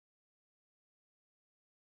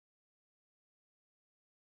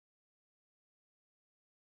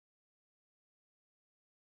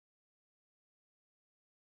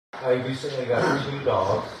I recently got 2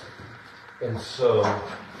 dogs, and so,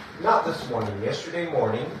 not this morning, yesterday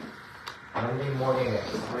morning, Monday morning at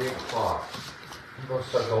 3 o'clock, people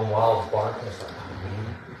start going wild barking. It's like,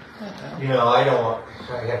 you know, I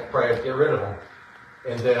probably have to get rid of them.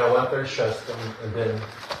 And then I went there and shussed them, and then,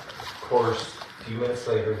 of course, a few minutes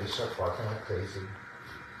later, they start barking like crazy.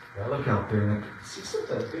 And I look out there and I see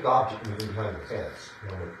something, a big object moving behind the fence,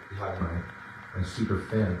 behind my super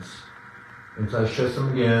fence. And so I shussed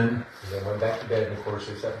them again, and then went back to bed, and of course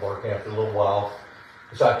they stopped barking after a little while.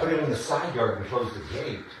 So I put them in the side yard and closed the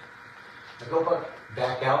gate. I go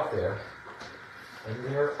back out there, and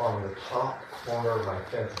they're on the top corner of my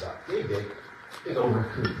fence, about big old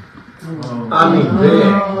raccoon. Oh. I mean, big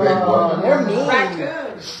one. They're mean.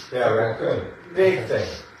 Raccoon. Yeah, raccoon. Big thing.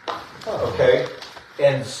 Okay.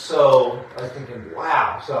 And so I was thinking,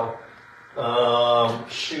 wow. So,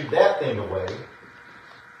 shoot that thing away.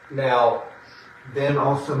 Now, then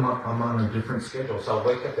also I'm on a different schedule. So I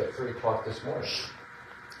wake up at 3 o'clock this morning.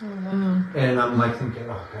 And I'm like thinking,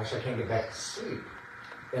 oh gosh, I can't get back to sleep.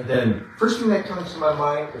 And then first thing that comes to my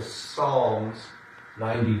mind is Psalms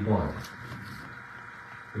 91.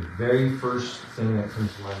 The very first thing that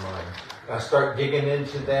comes to my mind. I start digging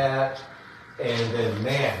into that, and then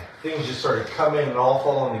man, things just started coming and all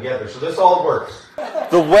falling together. So this all works.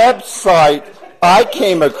 The website I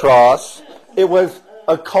came across, it was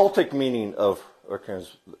a cultic meaning of,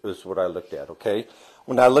 is what I looked at, okay?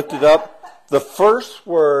 When I looked it up, the first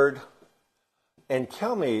word, and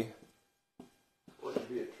tell me, what would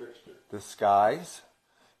be a trickster? Disguise.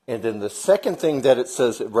 And then the second thing that it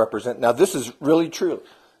says it represents, now this is really true,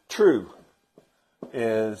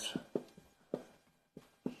 is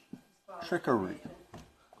trickery.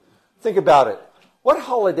 Think about it. What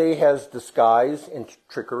holiday has disguise and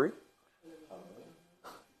trickery?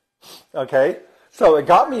 Okay, so it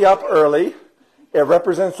got me up early. It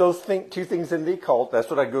represents those two things in the occult. That's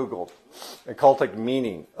what I Googled. Occultic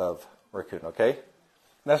meaning of raccoon, okay?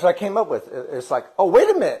 And that's what I came up with. It's like, oh, wait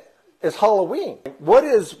a minute. It's Halloween. What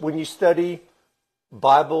is, when you study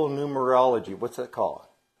Bible numerology, what's that called?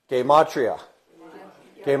 Gematria.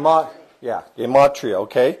 Gematria,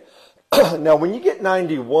 okay? Now, when you get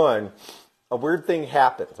 91, a weird thing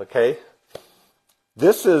happens, okay?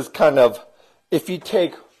 This is kind of, if you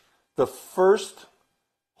take the first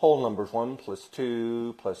whole numbers, 1 plus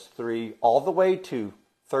 2 plus 3, all the way to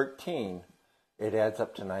 13, it adds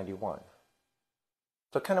up to 91.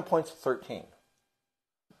 So it kind of points to 13.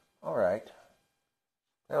 All right.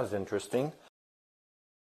 That was interesting.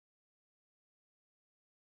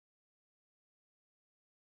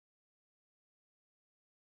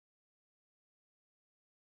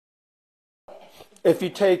 If you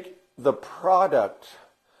take the product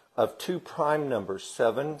of 2 prime numbers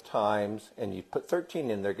 7 times and you put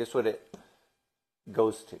 13 in there, guess what it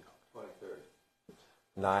goes to?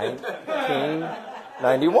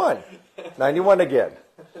 91. 91 again.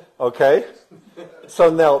 Okay?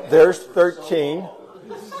 So now there's 13.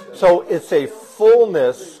 So it's a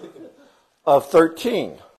fullness of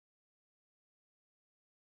 13.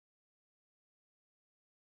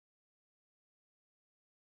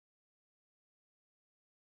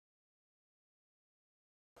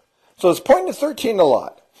 So it's pointing to 13 a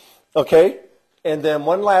lot. Okay? And then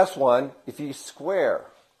one last one. If you square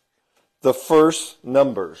the first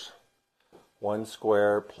numbers, 1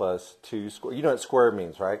 square plus 2 square. You know what square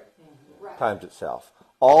means, right? Right. Times itself.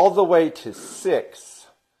 All the way to 6,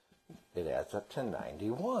 it adds up to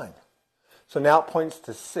 91. So now it points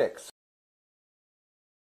to 6.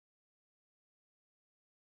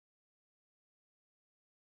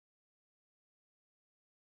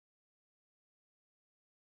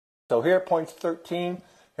 So here it points to 13,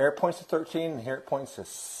 here it points to 13, and here it points to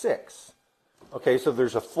 6. Okay, so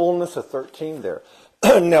there's a fullness of 13 there.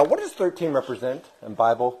 Now, what does 13 represent in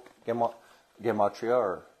Bible? Gematria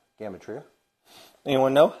or Gematria?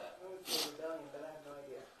 Anyone know? It's rebellion, but I have no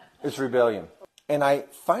idea. It's rebellion. And I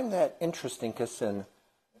find that interesting because in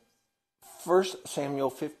 1 Samuel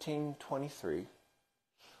 15:23,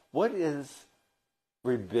 what is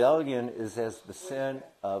rebellion is as the sin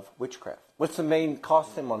of witchcraft. What's the main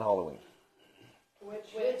costume on Halloween?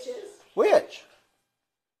 Witches. Witch.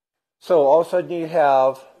 So all of a sudden you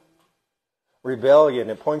have rebellion.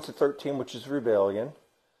 It points to 13, which is rebellion.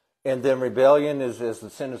 And then rebellion is as the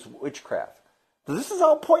sin of witchcraft. So this is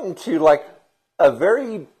all pointing to like a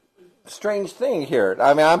very strange thing here.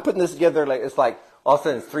 I mean, I'm putting this together like it's like all of a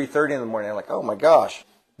sudden it's 3:30 in the morning. I'm like, oh my gosh.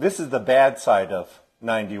 This is the bad side of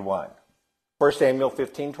 91. 1 Samuel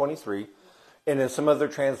 15:23. And in some other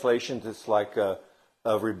translations, it's like a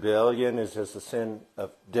rebellion is as the sin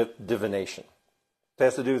of divination. It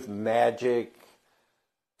has to do with magic,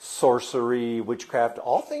 sorcery, witchcraft,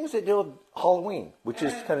 all things that deal with Halloween, which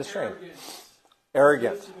is kind of strange.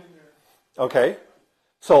 Arrogance. Okay.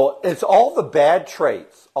 So it's all the bad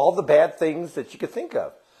traits, all the bad things that you could think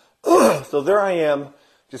of. So there I am,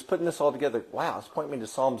 just putting this all together. Wow, it's pointing me to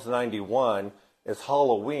Psalms 91 as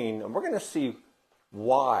Halloween, and we're going to see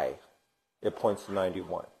why it points to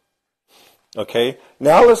 91. Okay,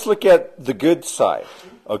 now let's look at the good side,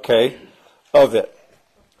 okay, of it.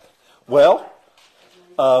 Well,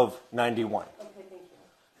 of 91.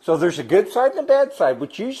 So there's a good side and a bad side,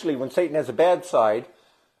 which usually when Satan has a bad side,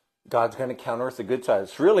 God's going to counter with the good side.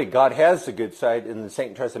 It's really God has the good side, and then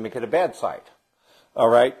Satan tries to make it a bad side. All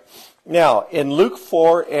right. Now, in Luke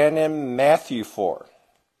 4 and in Matthew 4,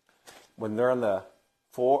 when they're on the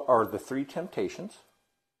three temptations,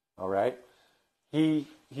 all right, he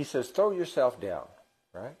says, throw yourself down,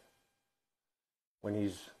 right? When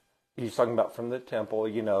he's talking about from the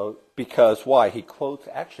temple, because why? He quotes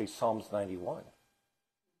actually Psalms 91,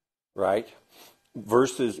 right?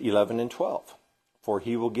 Verses 11 and 12. For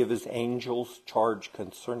he will give his angels charge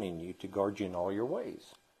concerning you to guard you in all your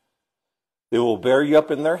ways. They will bear you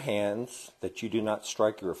up in their hands that you do not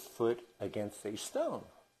strike your foot against a stone.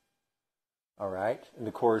 All right? And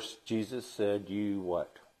of course, Jesus said, you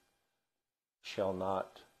what? Shall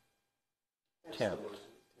not tempt.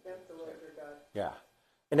 Tempt the Lord your God. Yeah.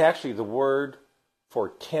 And actually, the word for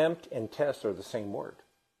tempt and test are the same word.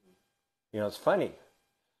 It's funny.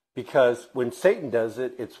 Because when Satan does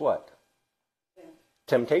it, it's what?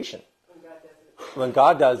 Temptation. When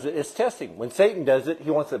God does it, it's testing. When Satan does it,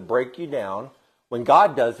 he wants to break you down. When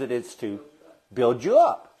God does it, it's to build you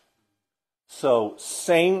up. So,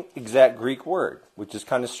 same exact Greek word, which is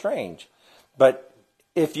kind of strange. But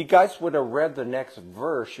if you guys would have read the next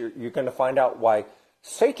verse, you're going to find out why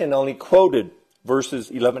Satan only quoted verses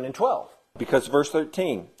 11 and 12. Because verse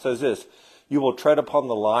 13 says this, you will tread upon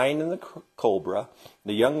the lion and the cobra,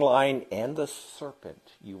 the young lion and the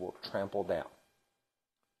serpent you will trample down.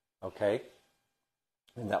 Okay?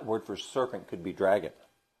 And that word for serpent could be dragon.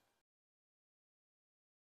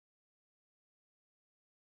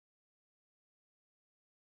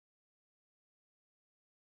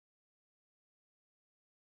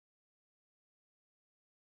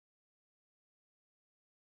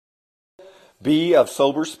 Be of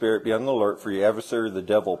sober spirit, be on the alert, for your adversary, the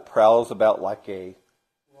devil, prowls about like a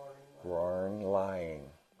roaring lion.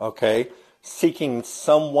 Okay? Seeking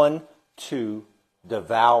someone to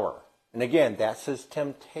devour. And again, that's his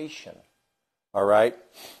temptation. All right?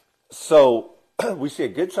 So, we see a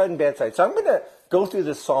good side and bad side. So I'm going to go through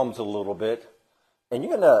the Psalms a little bit, and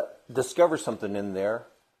you're going to discover something in there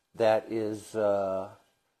that is a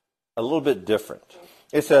little bit different.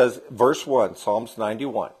 It says, verse 1, Psalms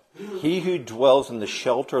 91, he who dwells in the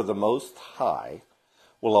shelter of the Most High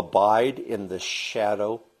will abide in the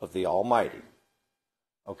shadow of the Almighty.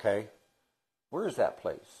 Okay? Where is that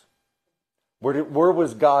place? Where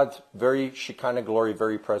was God's very Shekinah glory,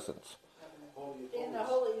 very presence? In the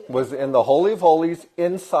Holy. Was in the Holy of Holies,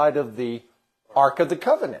 inside of the Ark of the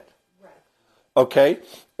Covenant. Right. Okay?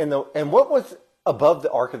 And what was above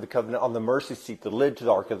the Ark of the Covenant on the mercy seat, the lid to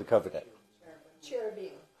the Ark of the Covenant?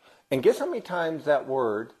 Cherubim. And guess how many times that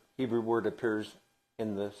word, Hebrew word, appears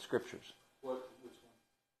in the Scriptures? Which one?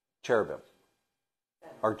 Cherubim.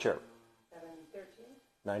 Or cherub. 7:13.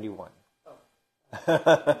 91.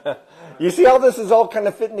 You see how this is all kind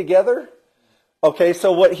of fitting together? Okay,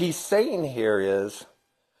 so what he's saying here is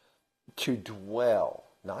to dwell,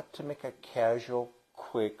 not to make a casual,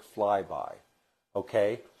 quick flyby.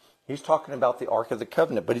 Okay? He's talking about the Ark of the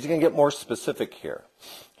Covenant, but he's going to get more specific here.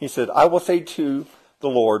 He said, I will say to the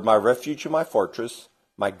Lord, my refuge and my fortress,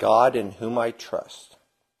 my God in whom I trust.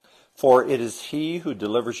 For it is he who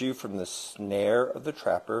delivers you from the snare of the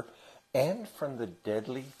trapper and from the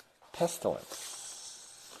deadly pestilence.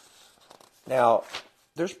 Now,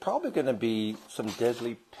 there's probably going to be some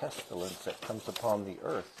deadly pestilence that comes upon the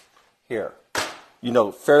earth here.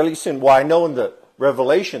 Fairly soon. Well, I know in the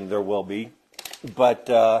Revelation there will be, but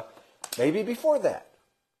maybe before that,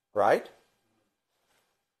 right?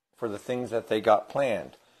 For the things that they got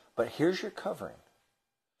planned. But here's your covering.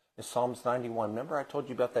 It's Psalms 91. Remember I told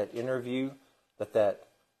you about that interview that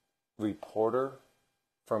reporter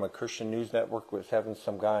from a Christian news network was having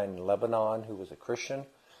some guy in Lebanon who was a Christian?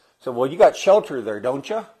 So, well, you got shelter there, don't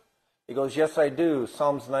you? He goes, yes, I do.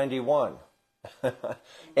 Psalms 91.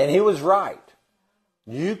 And he was right.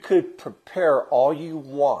 You could prepare all you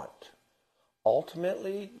want.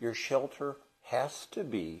 Ultimately, your shelter has to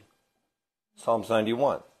be Psalms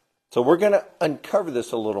 91. So we're going to uncover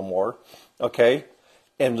this a little more, okay?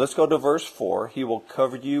 And let's go to verse 4. He will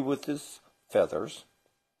cover you with his feathers,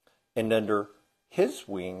 and under his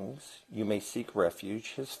wings you may seek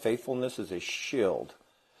refuge. His faithfulness is a shield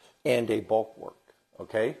and a bulwark.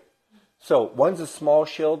 Okay? So one's a small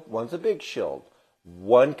shield, one's a big shield.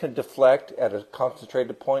 One can deflect at a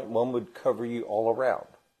concentrated point. One would cover you all around.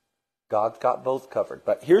 God's got both covered.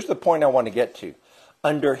 But here's the point I want to get to.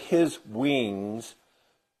 Under his wings,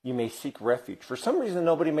 you may seek refuge. For some reason,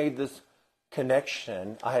 nobody made this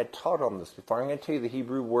connection. I had taught on this before. I'm going to tell you the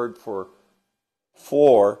Hebrew word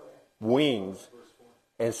for wings.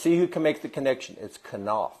 And see who can make the connection. It's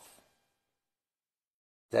kanaf.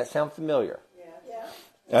 Does that sound familiar?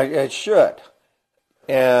 Yeah. It should.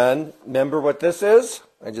 And remember what this is?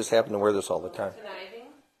 I just happen to wear this all the time.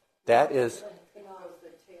 That is,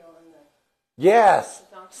 yes,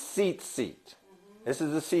 seat. This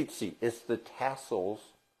is the seat. It's the tassels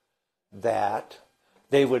that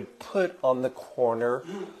they would put on the corner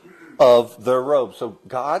of their robe. So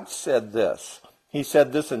God said this. He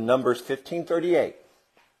said this in Numbers 15:38.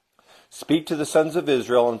 Speak to the sons of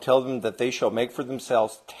Israel and tell them that they shall make for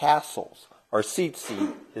themselves tassels. Our seat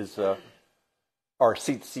is our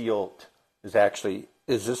seat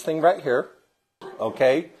is this thing right here.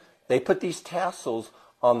 Okay? They put these tassels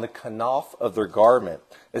on the kanaf of their garment.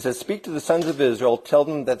 It says, speak to the sons of Israel, tell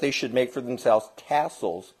them that they should make for themselves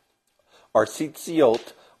tassels, or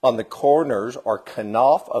tzitzit, on the corners or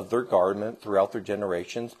kanaf of their garment throughout their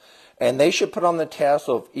generations. And they should put on the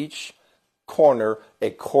tassel of each corner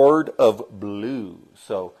a cord of blue.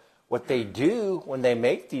 So what they do when they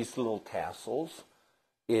make these little tassels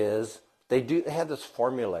is they have this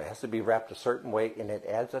formula. It has to be wrapped a certain way, and it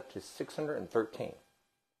adds up to 613.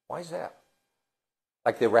 Why is that?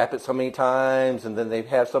 Like they wrap it so many times, and then they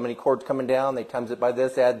have so many cords coming down. They times it by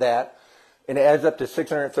this, add that, and it adds up to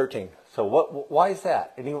 613. So why is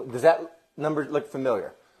that? Does that number look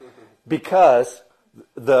familiar? Because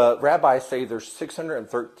the rabbis say there's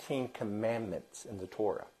 613 commandments in the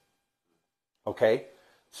Torah. Okay?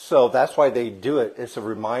 So that's why they do it. It's a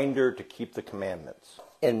reminder to keep the commandments.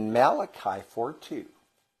 In Malachi 4:2,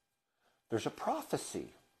 there's a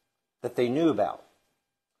prophecy that they knew about.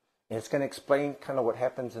 And it's going to explain kind of what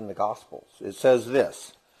happens in the Gospels. It says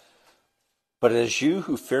this, but as you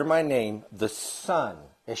who fear my name, the Son,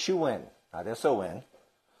 S-U-N, not S-O-N,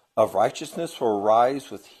 of righteousness will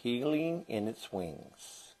rise with healing in its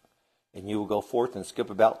wings. And you will go forth and skip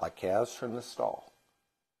about like calves from the stall.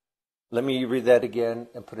 Let me read that again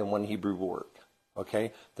and put in one Hebrew word.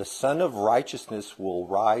 Okay? The Son of Righteousness will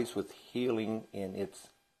rise with healing in its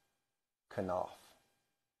kanaf.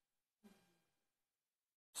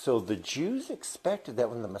 So the Jews expected that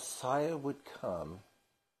when the Messiah would come,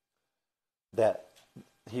 that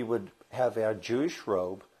he would have a Jewish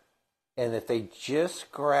robe, and if they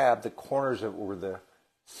just grabbed the corners of where the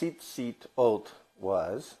seat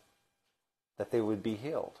was, that they would be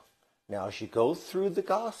healed. Now, as you go through the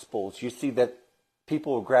Gospels, you see that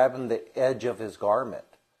people were grabbing the edge of his garment,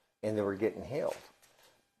 and they were getting healed.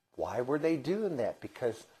 Why were they doing that?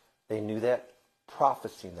 Because they knew that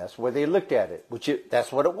prophecy, and that's the way they looked at it,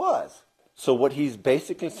 that's what it was. So what he's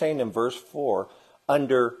basically saying in verse 4,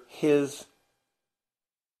 under his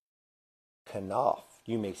kanaf,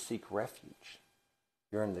 you may seek refuge.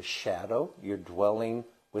 You're in the shadow. You're dwelling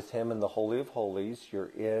with him in the Holy of Holies.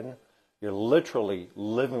 You're literally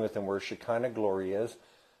living with him where Shekinah glory is.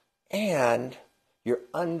 And you're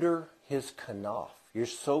under his kanaf. You're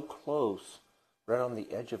so close, right on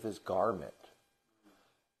the edge of his garment.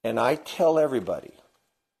 And I tell everybody,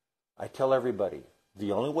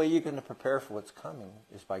 the only way you're going to prepare for what's coming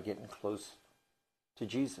is by getting close to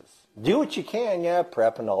Jesus. Do what you can,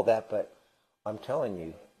 prep and all that, but I'm telling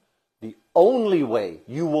you, the only way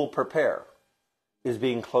you will prepare is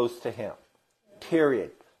being close to him.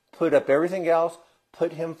 Period. Put up everything else.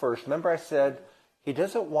 Put him first. Remember I said, he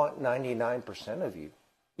doesn't want 99% of you.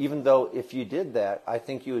 Even though if you did that, I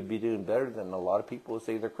think you would be doing better than a lot of people who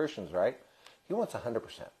say they're Christians, right? He wants 100%.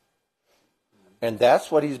 And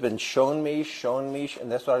that's what he's been showing me,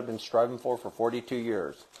 and that's what I've been striving for 42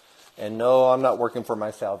 years. And no, I'm not working for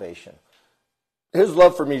my salvation. His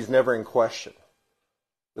love for me is never in question.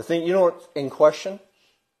 The thing, you know what's in question?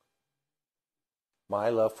 My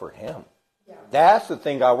love for him. Yeah. That's the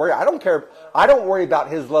thing I worry. I don't care. I don't worry about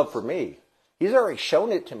his love for me. He's already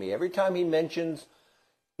shown it to me. Every time he mentions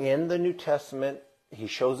in the New Testament, he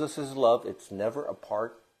shows us his love. It's never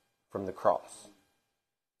apart from the cross.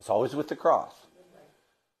 It's always with the cross.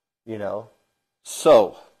 You know?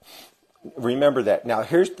 So, remember that. Now,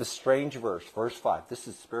 here's the strange verse. Verse 5. This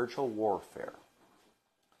is spiritual warfare.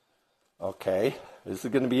 Okay? This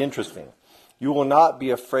is going to be interesting. You will not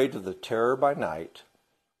be afraid of the terror by night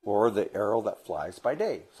or the arrow that flies by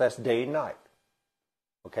day. So that's day and night.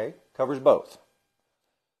 Okay? Covers both.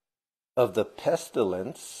 of the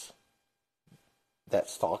pestilence that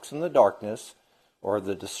stalks in the darkness, or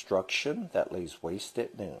the destruction that lays waste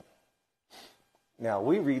at noon. Now,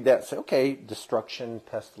 we read that and say, okay, destruction,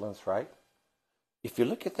 pestilence, right? If you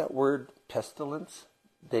look at that word pestilence,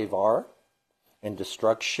 devar, and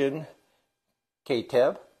destruction,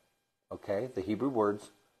 keteb, okay, the Hebrew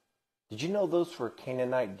words, did you know those were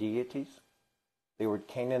Canaanite deities? They were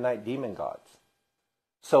Canaanite demon gods.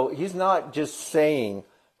 So he's not just saying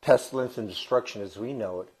pestilence and destruction as we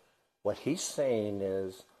know it. What he's saying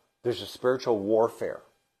is there's a spiritual warfare.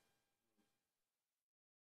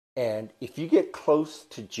 And if you get close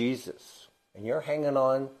to Jesus and you're hanging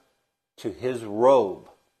on to his robe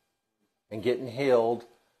and getting healed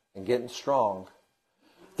and getting strong,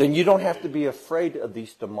 then you don't have to be afraid of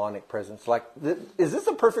these demonic presence. Like, is this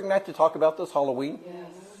a perfect night to talk about this, Halloween? Yes.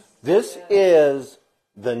 This is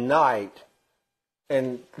the night,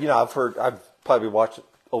 and you know, I've probably watched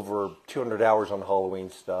over 200 hours on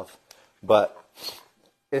Halloween stuff, but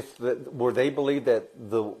it's where they believe that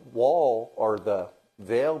the wall or the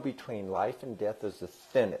veil between life and death is the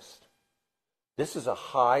thinnest. This is a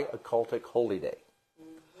high occultic holy day.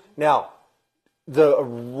 Now, the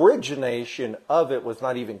origination of it was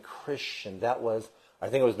not even Christian. That was, I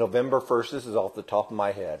think it was November 1st, this is off the top of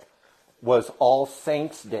my head, was All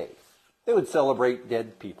Saints' Day. They would celebrate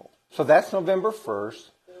dead people. So that's November 1st.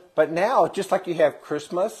 But now, just like you have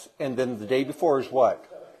Christmas, and then the day before is what?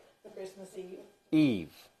 Christmas Eve.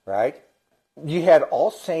 Eve, right? You had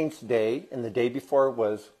All Saints' Day, and the day before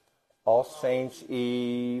was All Saints'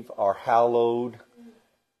 Eve, or Hallowed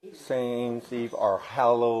Saints' Eve, or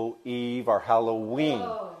Hallow Eve, or Halloween.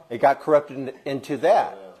 It got corrupted into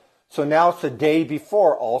that. So now it's the day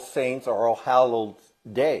before All Saints or All Hallowed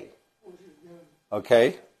Day.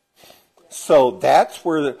 Okay? So that's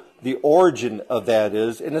where the origin of that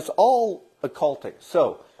is, and it's all occultic.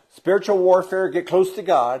 So, spiritual warfare, get close to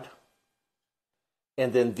God.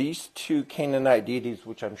 And then these two Canaanite deities,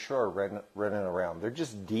 which I'm sure are running around, they're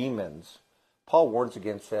just demons. Paul warns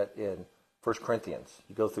against that in 1 Corinthians.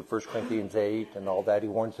 You go through 1 Corinthians 8 and all that. He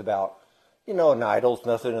warns about, an idol's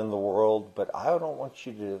nothing in the world, but I don't want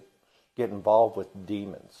you to get involved with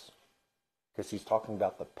demons. Because he's talking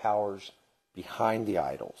about the powers behind the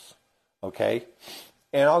idols. Okay?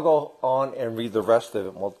 And I'll go on and read the rest of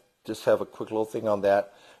it. We'll just have a quick little thing on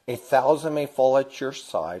that. 1,000 may fall at your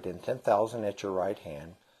side and 10,000 at your right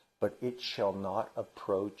hand, but it shall not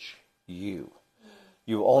approach you.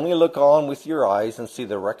 You only look on with your eyes and see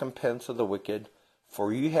the recompense of the wicked,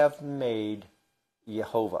 for you have made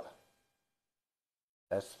Jehovah.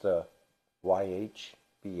 That's the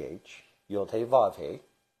YHVH, Yod-Heh-Vav-Heh,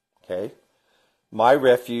 okay? My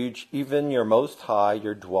refuge, even your most high,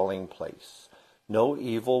 your dwelling place. No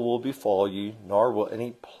evil will befall you, nor will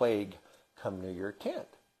any plague come near your tent.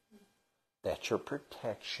 That's your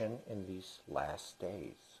protection in these last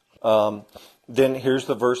days. Then here's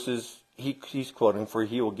the verses he's quoting. For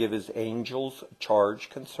he will give his angels charge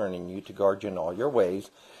concerning you to guard you in all your ways,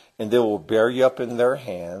 and they will bear you up in their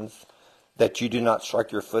hands, that you do not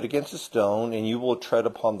strike your foot against a stone, and you will tread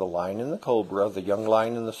upon the lion and the cobra, the young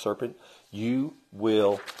lion and the serpent, you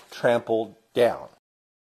will trample down.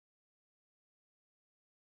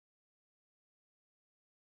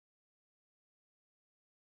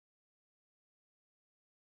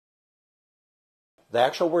 The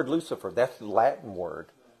actual word Lucifer, that's the Latin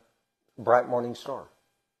word, bright morning star.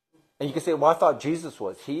 And you can say, well, I thought Jesus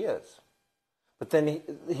was. He is. But then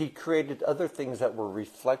he created other things that were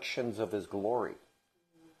reflections of his glory.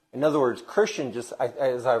 In other words, Christian, just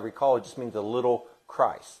as I recall, it just means a little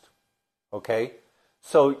Christ. Okay?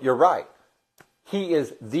 So you're right. He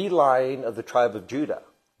is the Lion of the tribe of Judah,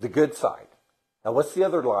 the good side. Now what's the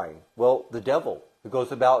other lion? Well, the devil, who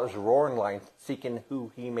goes about as a roaring lion, seeking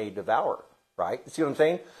who he may devour. Right? See what I'm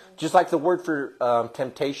saying? Just like the word for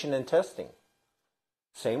temptation and testing.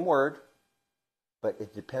 Same word, but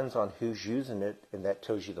it depends on who's using it, and that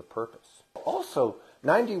tells you the purpose. Also,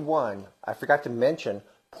 91, I forgot to mention,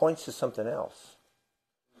 points to something else.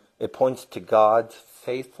 It points to God's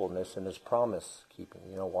faithfulness and his promise keeping.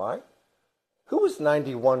 You know why? Who was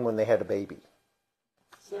 91 when they had a baby?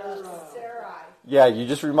 Sarai. Yeah, you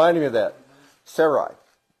just reminded me of that. Sarai.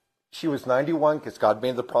 She was 91 because God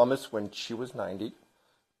made the promise when she was 90.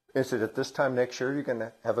 And said, at this time next year, you're going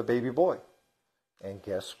to have a baby boy. And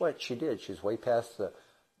guess what? She did. She's way past the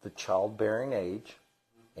childbearing age.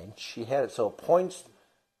 And she had it. So it points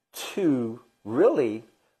to, really,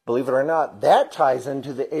 believe it or not, that ties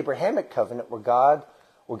into the Abrahamic covenant where God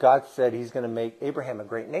said he's going to make Abraham a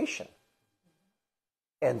great nation.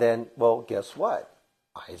 And then, well, guess what?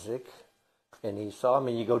 Isaac and Esau. I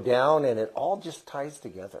mean, you go down and it all just ties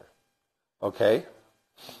together. Okay?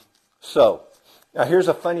 So, now here's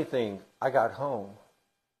a funny thing. I got home,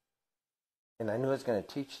 and I knew I was going to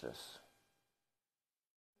teach this.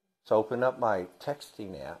 So I opened up my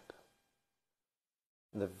texting app,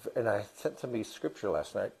 and I sent somebody scripture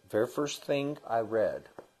last night. Very first thing I read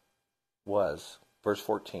was verse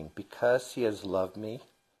 14. Because he has loved me,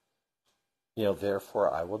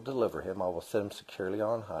 therefore I will deliver him. I will set him securely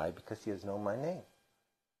on high because he has known my name.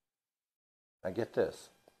 I get this.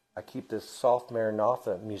 I keep this soft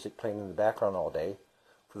Maranatha music playing in the background all day.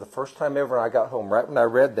 For the first time ever, I got home, right when I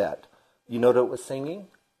read that, you know what it was singing?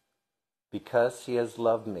 Because he has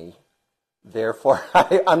loved me, therefore,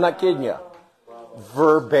 I'm not kidding you,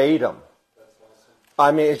 verbatim.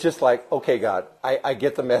 I mean, it's just like, okay, God, I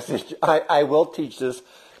get the message. I will teach this.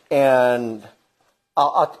 And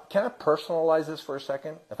can I personalize this for a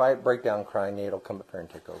second? If I break down crying, Nate will come up here and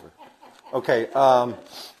take over. Okay,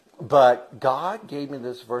 but God gave me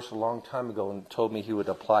this verse a long time ago and told me he would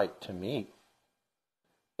apply it to me.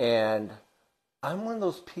 And I'm one of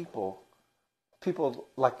those people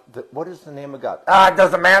like, what is the name of God? It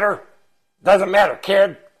doesn't matter. Doesn't matter,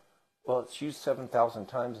 kid. Well, it's used 7,000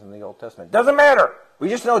 times in the Old Testament. Doesn't matter. We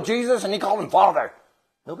just know Jesus and he called him Father.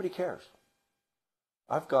 Nobody cares.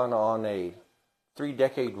 I've gone on a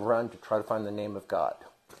 3-decade run to try to find the name of God.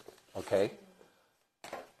 Okay?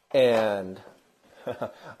 And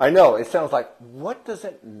I know, it sounds like, what does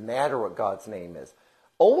it matter what God's name is?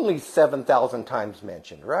 Only 7,000 times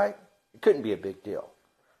mentioned, right? It couldn't be a big deal.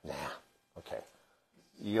 Nah. Okay.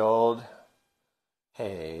 Yod,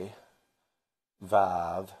 Hey,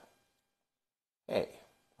 Vav, Hey.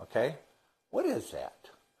 Okay? What is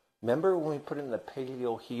that? Remember when we put it in the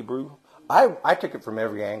Paleo Hebrew? I took it from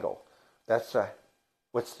every angle. That's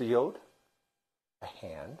what's the Yod? A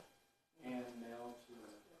hand.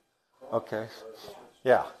 Okay.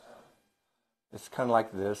 Yeah. It's kind of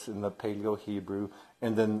like this in the Paleo Hebrew.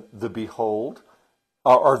 And then the behold,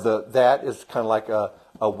 or that is kind of like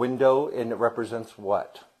a window, and it represents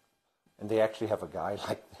what? And they actually have a guy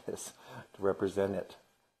like this to represent it,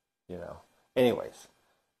 Anyways.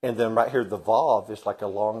 And then right here, the Vav is like a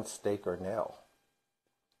long stake or nail.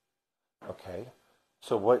 Okay.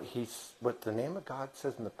 So what the name of God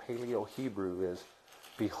says in the Paleo Hebrew is,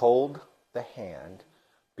 behold the hand,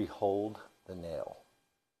 behold the nail.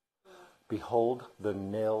 Behold the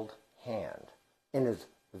nailed hand in his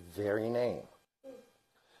very name.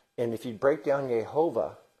 And if you break down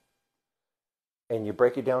Yehovah and you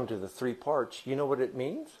break it down to the 3 parts, you know what it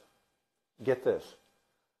means? Get this.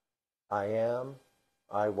 I am,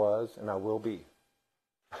 I was, and I will be.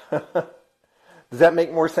 Does that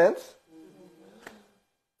make more sense?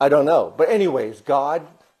 I don't know. But anyways, God,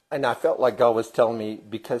 and I felt like God was telling me,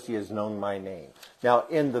 because he has known my name. Now,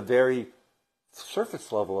 in the very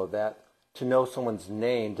surface level of that, to know someone's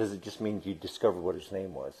name doesn't just mean you discover what his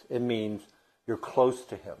name was. It means you're close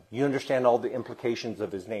to him. You understand all the implications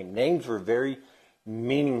of his name. Names were very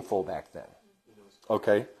meaningful back then.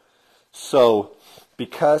 Okay? So,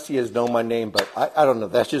 because he has known my name, but I don't know,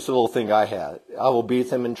 that's just a little thing I had. I will be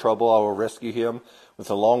with him in trouble. I will rescue him. With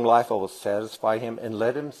a long life, I will satisfy him and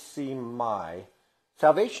let him see my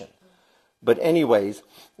salvation. But anyways,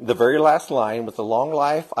 the very last line, with a long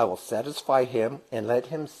life, I will satisfy him and let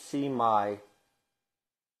him see my,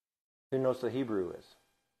 who knows what the Hebrew is?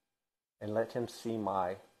 And let him see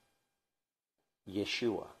my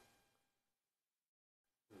Yeshua.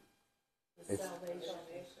 It's salvation.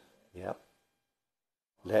 Yep.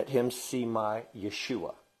 Let him see my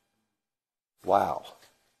Yeshua. Wow.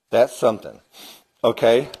 That's something.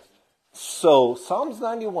 Okay. So Psalms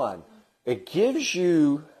 91, it gives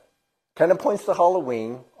you, kind of points to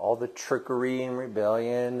Halloween, all the trickery and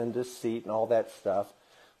rebellion and deceit and all that stuff.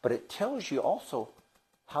 But it tells you also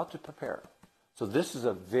how to prepare. So this is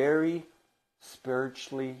a very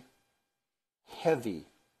spiritually heavy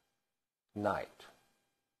night,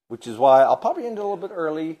 which is why I'll probably end a little bit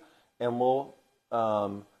early and we'll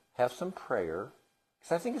have some prayer,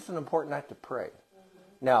 because I think it's an important night to pray.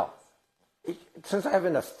 Now, since I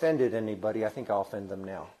haven't offended anybody, I think I'll offend them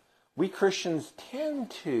now. We Christians tend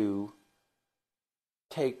to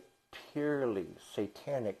take purely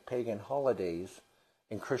satanic pagan holidays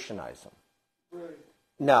and Christianize them. Right.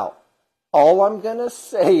 Now, all I'm going to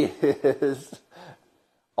say is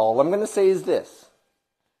this,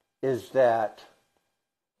 is that,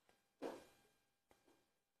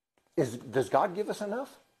 does God give us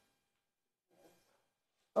enough?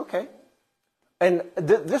 Okay. And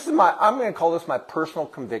this is I'm going to call this my personal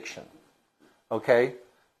conviction. Okay?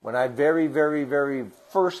 When I very, very, very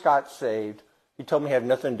first got saved, he told me he had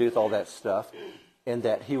nothing to do with all that stuff and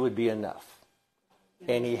that he would be enough.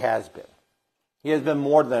 And he has been. He has been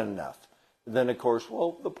more than enough. Then, of course,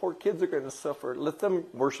 well, the poor kids are going to suffer. Let them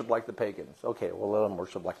worship like the pagans. Okay, well, let them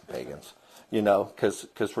worship like the pagans,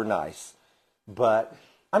 because we're nice. But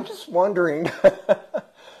I'm just wondering,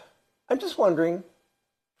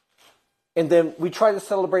 and then we try to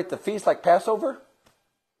celebrate the feast like Passover,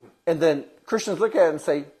 and then Christians look at it and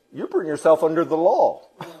say, you're putting yourself under the law.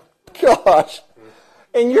 Gosh.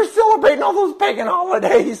 And you're celebrating all those pagan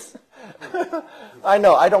holidays. I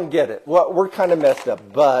know, I don't get it. Well, we're kind of messed up,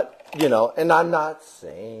 but, and I'm not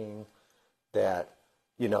saying that,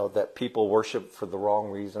 that people worship for the wrong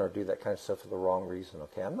reason or do that kind of stuff for the wrong reason,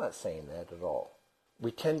 okay? I'm not saying that at all.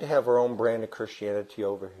 We tend to have our own brand of Christianity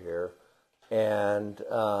over here. And,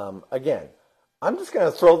 again, I'm just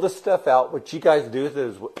going to throw this stuff out. What you guys do with it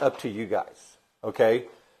is up to you guys, okay?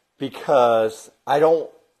 Because I don't,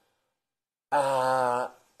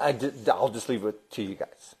 I'll just leave it to you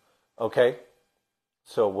guys. Okay?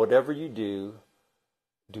 So whatever you do,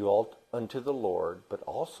 do all unto the Lord, but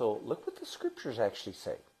also look what the scriptures actually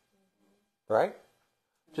say. Right?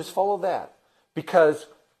 Just follow that. Because,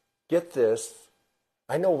 get this,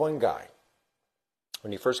 I know one guy,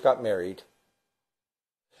 when he first got married,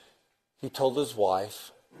 he told his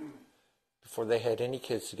wife, before they had any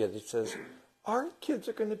kids together, he says, our kids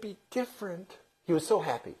are going to be different. He was so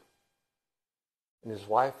happy. And his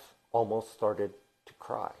wife almost started to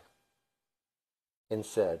cry and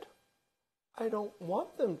said, I don't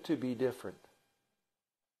want them to be different.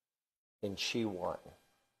 And she won.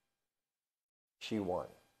 She won.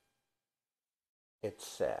 It's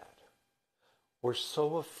sad. We're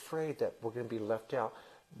so afraid that we're going to be left out.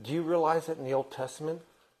 Do you realize that in the Old Testament,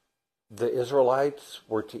 the Israelites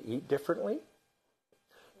were to eat differently?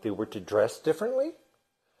 They were to dress differently?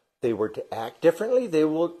 They were to act differently. They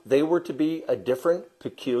were to be a different,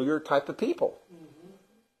 peculiar type of people. Mm-hmm.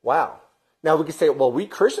 Wow. Now we can say, well, we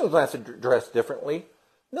Christians have to dress differently.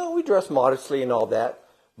 No, we dress modestly and all that.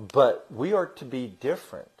 But we are to be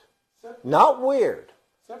different. Not weird.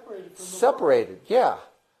 Separated from the Separated, yeah.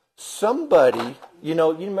 Somebody, you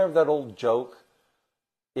remember that old joke?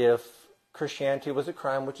 If Christianity was a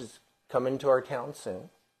crime, which is coming to our town soon,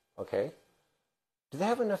 okay? Do they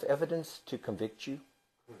have enough evidence to convict you?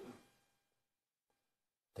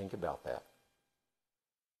 Think about that.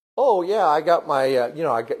 Oh yeah, I got my,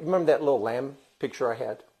 remember that little lamb picture I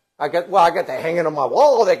had? I got that hanging on my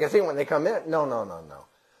wall. They can see it when they come in. No.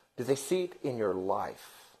 Do they see it in your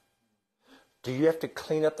life? Do you have to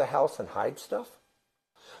clean up the house and hide stuff?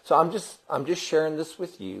 So I'm just sharing this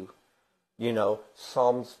with you.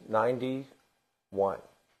 Psalms 91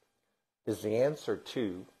 is the answer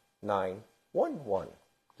to 911.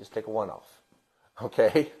 Just take a 1 off.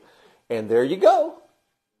 Okay? And there you go.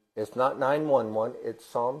 It's not 911, it's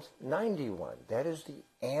Psalms 91. That is the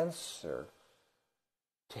answer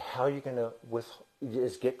to how you're going to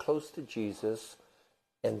is get close to Jesus,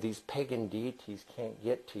 and these pagan deities can't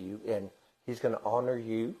get to you, and he's going to honor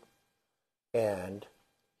you, and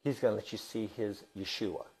he's going to let you see his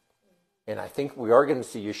Yeshua. And I think we are going to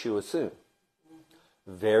see Yeshua soon.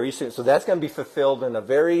 Very soon. So that's going to be fulfilled in a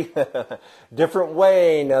very different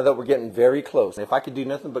way now that we're getting very close. If I could do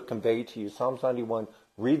nothing but convey to you Psalms 91,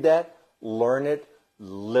 read that, learn it,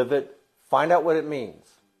 live it, find out what it means.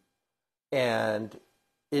 And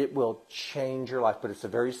it will change your life. But it's a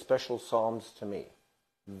very special Psalms to me.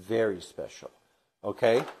 Very special.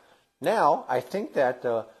 Okay? Now, I think that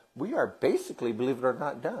we are basically, believe it or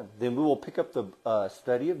not, done. Then we will pick up the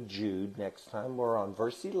study of Jude next time. We're on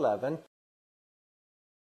verse 11.